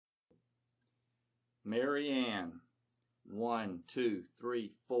Marianne. 1, 2,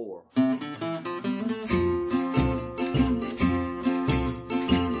 3, 4.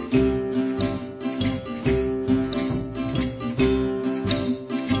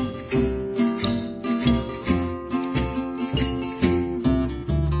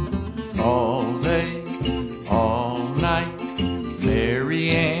 All day, all night,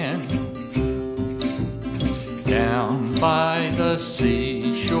 Marianne, down by the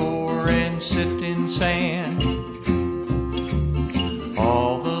seashore and sifting sand.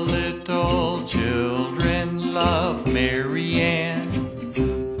 All the little children love Marianne,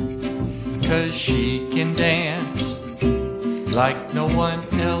 'cause she can dance like no one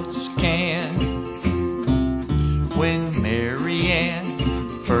else can. When Marianne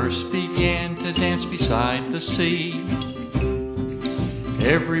first began to dance beside the sea,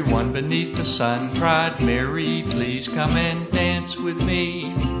 everyone beneath the sun cried, "Mary, please come and dance with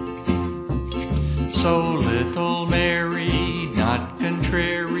me." So little Mary, not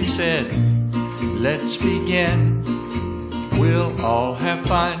contrary, said, "Let's begin. We'll all have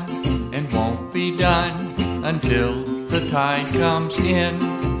fun and won't be done until the tide comes in."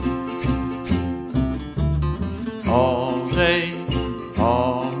 All day,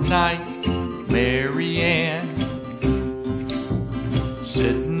 all night, Marianne,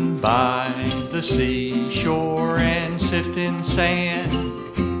 sitting by the seashore and sifting sand.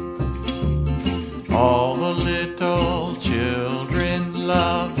 All the little children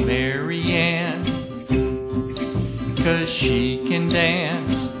love Marianne, 'cause she can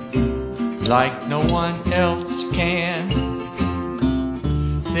dance like no one else can.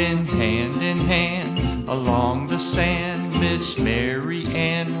 Then hand in hand along the sand, Miss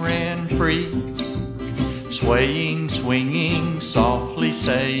Marianne ran free, swaying, swinging, softly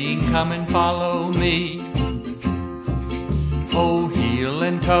saying, "Come and follow me." Oh, heel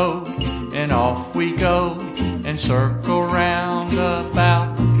and toe, and off we go, and circle round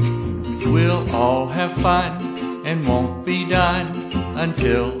about. We'll all have fun and won't be done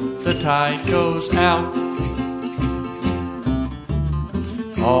until the tide goes out.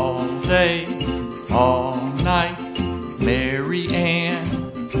 All day, all night, Marianne,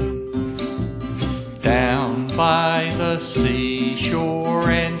 down by the seashore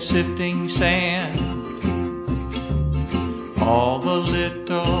and sifting sand. All the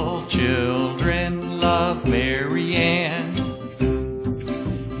little children love Marianne,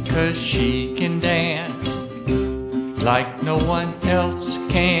 'cause she can dance like no one else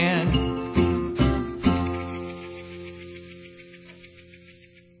can.